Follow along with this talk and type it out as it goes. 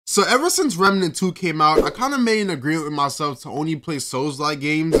So ever since Remnant 2 came out, I kind of made an agreement with myself to only play Souls-like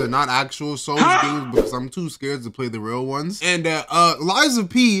games and not actual Souls games because I'm too scared to play the real ones. And Lies of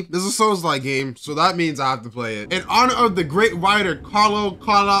P is a Souls-like game, so that means I have to play it. In honor of the great writer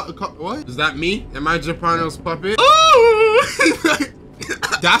what? Is that me? Am I Japano's puppet?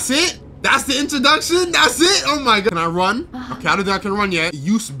 That's it? That's the introduction? That's it? Oh my god. Can I run? Okay, I don't think I can run yet.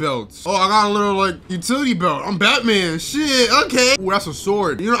 Use belts. Oh, I got a little like utility belt. I'm Batman. Shit. Okay. Ooh, that's a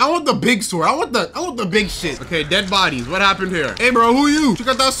sword. You know, I want the big sword. I want the big shit. Okay, dead bodies. What happened here? Hey bro, who you? What you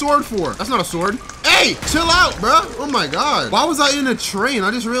got that sword for? That's not a sword. Hey, chill out, bro. Oh my god. Why was I in a train?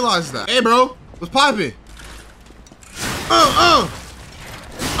 I just realized that. Hey bro, what's poppin'?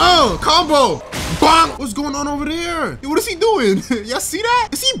 Combo. Bonk! What's going on over there? Yo, what is he doing? Y'all see that?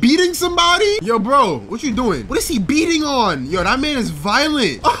 Is he beating somebody? Yo, bro, what you doing? What is he beating on? Yo, that man is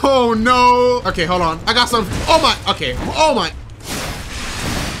violent. Oh, no. Okay, hold on. I got some. Oh, my. Okay. Oh, my.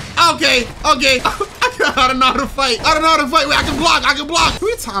 Okay. Okay. I don't know how to fight. I don't know how to fight. Wait, I can block. I can block. Can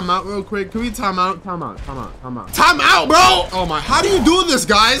we time out real quick? Can we time out? Time out. Time out. Time out. Time out, bro. Oh, my. How do you do this,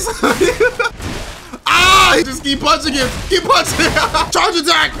 guys? Ah! Just keep punching him. Keep punching. Charge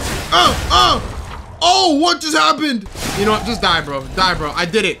attack. Oh, what just happened? You know what? Just die, bro. Die, bro. I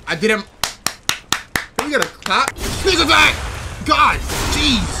did it. I did it. Can we get a clap? Sneak attack! God,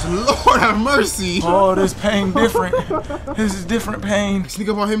 jeez, Lord have mercy. Oh, this pain different. This is different pain. Sneak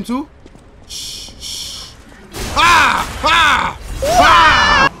up on him too? Shh, shh. Ah!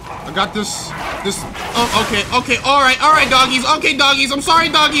 I got this. Oh, okay. All right, doggies. Okay, doggies. I'm sorry,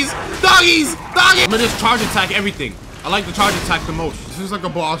 doggies. Doggies. I'm gonna just charge attack everything. I like the charge attack the most. This is like a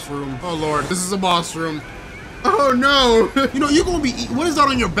boss room. Oh Lord, this is a boss room. Oh no. You know, you're gonna be, what is that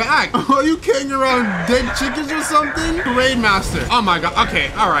on your back? Are you carrying around dead chickens or something? Parade master. Oh my God,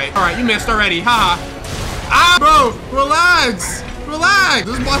 okay, all right, you missed already, haha. Ah, bro, relax.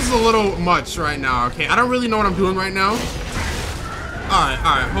 This boss is a little much right now, okay? I don't really know what I'm doing right now. All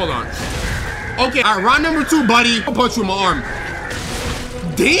right, hold on. Okay, all right, round number 2, buddy. I'll punch you in my arm.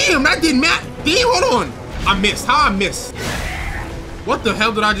 Damn, that didn't matter. Damn, hold on. I missed. How I missed? What the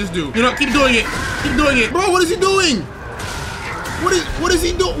hell did I just do? You know, keep doing it. Keep doing it. Bro, what is he doing? What is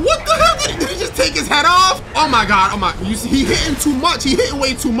he doing? What the hell? Did he just take his head off? Oh my God. Oh my. You see, he hitting too much. He hitting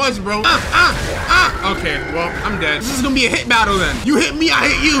way too much, bro. Okay, well, I'm dead. This is gonna be a hit battle then. You hit me, I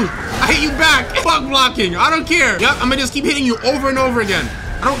hit you. I hit you back. Fuck blocking. I don't care. Yep, I'm gonna just keep hitting you over and over again.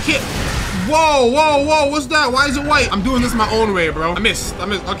 I don't care. Whoa, what's that? Why is it white? I'm doing this my own way, bro. I missed.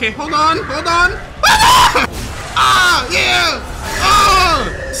 Okay, hold on. Ah, yeah. Ah,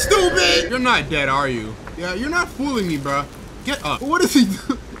 stupid. You're not dead, are you? Yeah, you're not fooling me, bro. Get up. What is he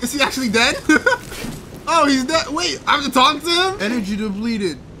doing? Is he actually dead? Oh, he's dead. Wait, I have to talk to him? Energy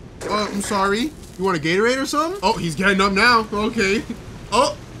depleted. Oh, I'm sorry. You want a Gatorade or something? Oh, he's getting up now. Okay.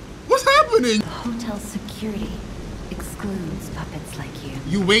 Oh, what's happening? Hotel security excludes puppets like you.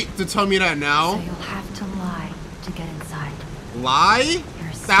 You wait to tell me that now? So you'll have to lie to get inside. Lie?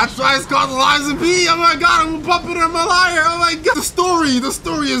 That's why it's called Lies of P. Oh my God, I'm a puppet and I'm a liar. Oh my God. The story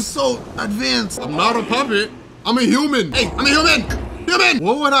is so advanced. I'm not a puppet. I'm a human. Hey, I'm a human.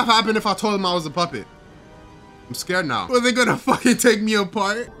 What would have happened if I told him I was a puppet? I'm scared now. Are they gonna fucking take me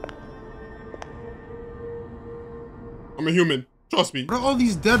apart? I'm a human. Trust me. What are all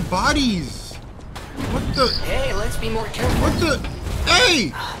these dead bodies? What the? Hey, let's be more careful. What the?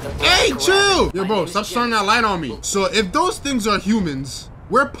 Hey, chill. Yo, bro, stop shining that light on me. So if those things are humans,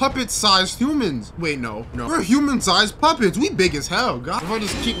 we're puppet-sized humans. Wait, no. We're human-sized puppets. We big as hell, God. If I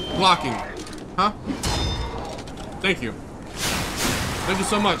just keep blocking, huh? Thank you. Thank you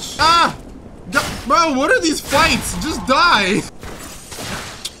so much. Ah! Bro, what are these fights? Just die.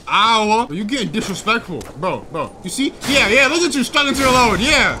 Ow. You're getting disrespectful. Bro. You see? Yeah, look at you struggling to your load.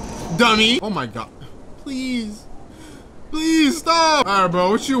 Yeah, dummy. Oh my God. Please stop. All right, bro,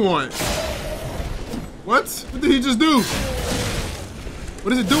 what you want? What did he just do?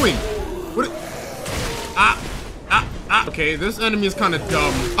 What is it doing? Okay, this enemy is kind of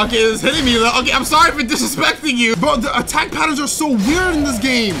dumb. Okay, it's hitting me. Okay, I'm sorry for disrespecting you. Bro, the attack patterns are so weird in this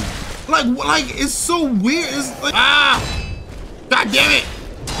game. Like it's so weird. It's like, God damn it.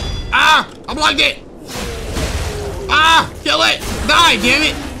 I blocked it. Kill it. Die, damn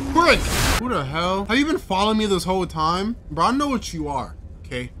it. Frick. Who the hell? Have you been following me this whole time? Bro, I know what you are,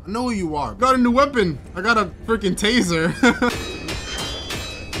 okay? I know who you are. Got a new weapon. I got a freaking taser.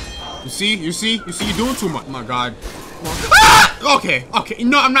 You see, you're doing too much. Oh my God. Okay.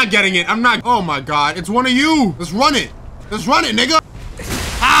 No, I'm not getting it. Oh my God, it's one of you. Let's run it, nigga.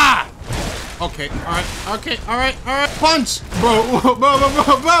 Okay, all right. Punch, bro.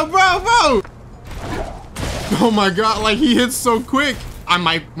 Oh my God, like he hits so quick.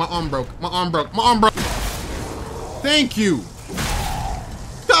 my arm broke. My arm broke. My arm broke. Thank you.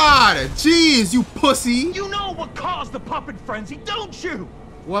 God, jeez, you pussy. You know what caused the puppet frenzy, don't you?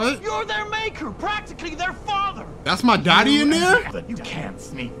 What? You're their maker, practically their father. That's my daddy in there? That you can't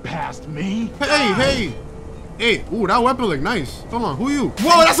sneak past me. Hey. Ooh, that weapon look nice. Hold on, who you?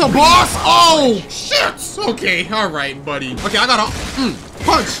 Whoa, that's a boss? Oh, shit. Okay, all right, buddy. Okay, I gotta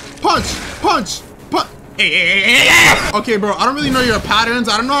punch. Hey. Okay, bro, I don't really know your patterns.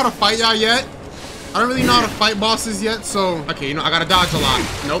 I don't know how to fight y'all yet. I don't really know how to fight bosses yet, so... Okay, you know, I gotta dodge a lot.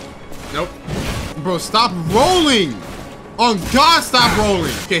 Nope. Bro, stop rolling. On God, stop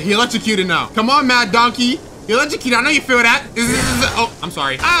rolling. Okay, he electrocuted now. Come on, Mad Donkey. He electrocuted. I know you feel that. Oh, I'm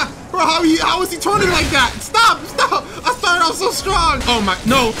sorry. Ah, bro, how is he turning like that? Stop. I started off so strong. Oh my,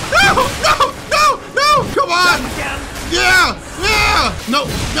 no. Come on. Yeah. No.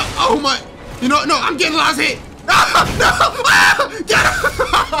 Oh my. You know, no, I'm getting last hit. Get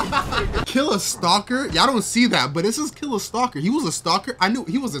him. Kill a stalker? Y'all don't see that, but this is Kill a Stalker. He was a stalker. I knew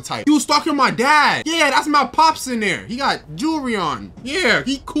he was a type. He was stalking my dad. Yeah, that's my pops in there. He got jewelry on. Yeah,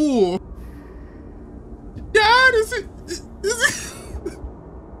 he cool. Dad, is it?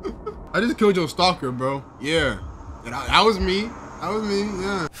 I just killed your stalker, bro. Yeah, that was me.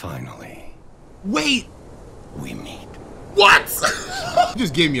 Yeah. Finally. Wait. We meet. What? You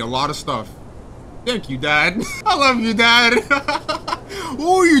just gave me a lot of stuff. Thank you, Dad. I love you, Dad.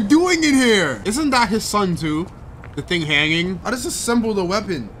 What are you doing in here? Isn't that his son, too? The thing hanging? I just assembled a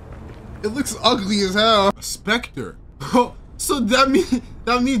weapon. It looks ugly as hell. A specter. Oh, so that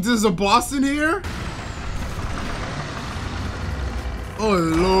means there's a boss in here? Oh,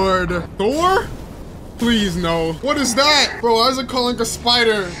 Lord. Thor? Please, no. What is that? Bro, why is it calling a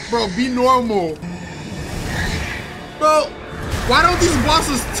spider? Bro, be normal. Bro. Why don't these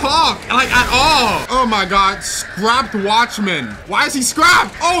bosses talk, like, at all? Oh my God, scrapped Watchman. Why is he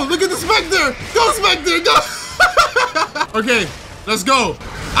scrapped? Oh, look at the Spectre. Go, Spectre, go. Okay, let's go.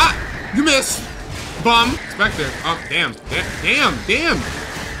 Ah, you missed. Bum. Spectre. Oh, damn.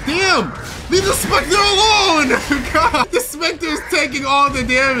 Leave the Spectre alone. God, the Spectre is taking all the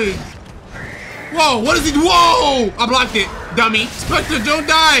damage. Whoa, what is he? Whoa, I blocked it, dummy. Spectre, don't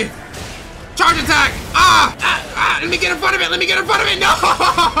die. Charge attack! Let me get in front of it! No!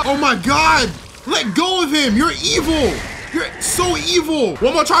 Oh my God! Let go of him! You're evil! You're so evil!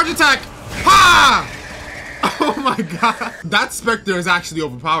 One more charge attack! Ha! Oh my God! That Spectre is actually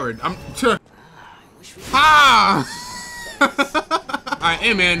overpowered. I'm sure. Ha! Alright,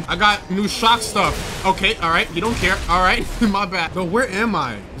 hey man, I got new shock stuff. Okay, alright, you don't care. Alright, my bad. But where am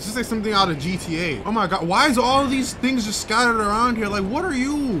I? This is like something out of GTA. Oh my God, why is all these things just scattered around here? Like, what are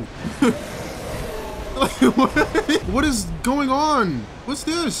you? What is going on? What's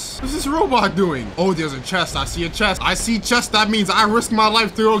this? What's this robot doing? Oh, there's a chest. I see a chest. I see chest. That means I risk my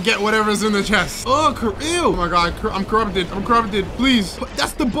life to go get whatever's in the chest. Oh, ew. Oh my God, I'm corrupted. Please.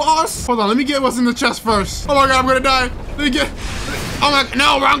 That's the boss. Hold on, let me get what's in the chest first. Oh my God, I'm gonna die. Let me get. Oh my,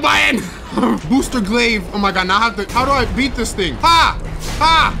 no, wrong button. Booster glaive. Oh my God, now I have to. How do I beat this thing? Ha!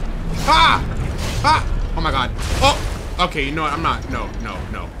 Oh my God. Oh. Okay, you know what? I'm not. No.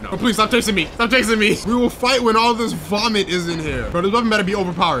 Oh, please stop chasing me. We will fight when all this vomit is in here. Bro, this weapon better be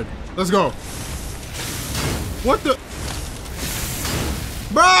overpowered. Let's go. What the?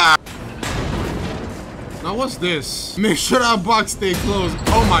 Bruh! Now what's this? Make sure that box stay closed.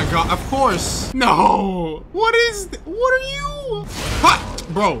 Oh my God, of course. No. What are you? Ha!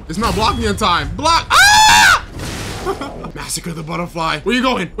 Bro, it's not blocking in time. Block. Ah! Massacre the butterfly. Where you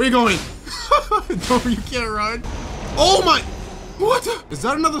going? No, you can't run. Oh my, what? Is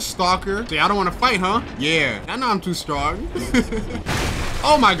that another stalker? Say, I don't want to fight, huh? Yeah, I know I'm too strong.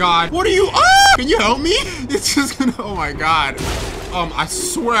 Oh my God, what are you? Ah! Can you help me? It's just gonna, oh my God. I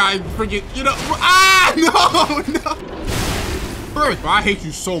swear I forget, you know, no. First, I hate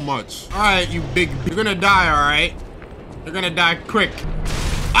you so much. All right, you big, you're gonna die, all right? You're gonna die quick.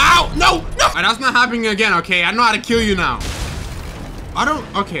 Ow, no. All right, that's not happening again, okay? I know how to kill you now.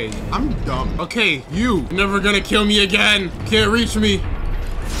 Okay, I'm dumb. Okay, you're never gonna kill me again. Can't reach me.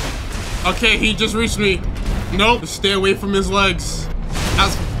 Okay, he just reached me. Nope, stay away from his legs.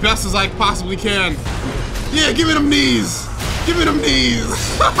 As best as I possibly can. Yeah, give me them knees.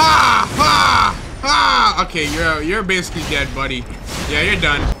 Okay, you're basically dead, buddy. Yeah, you're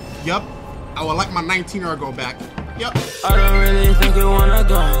done. Yup, I would like my 19-year go back. Yep. I don't really think you wanna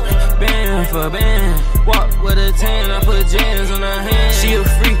go. Band for band. Walk with a 10, I put jams on her hand. She a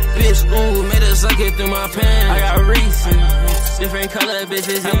freak bitch, ooh, made her suck it through my pants. I got Reese, different color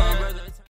bitches in my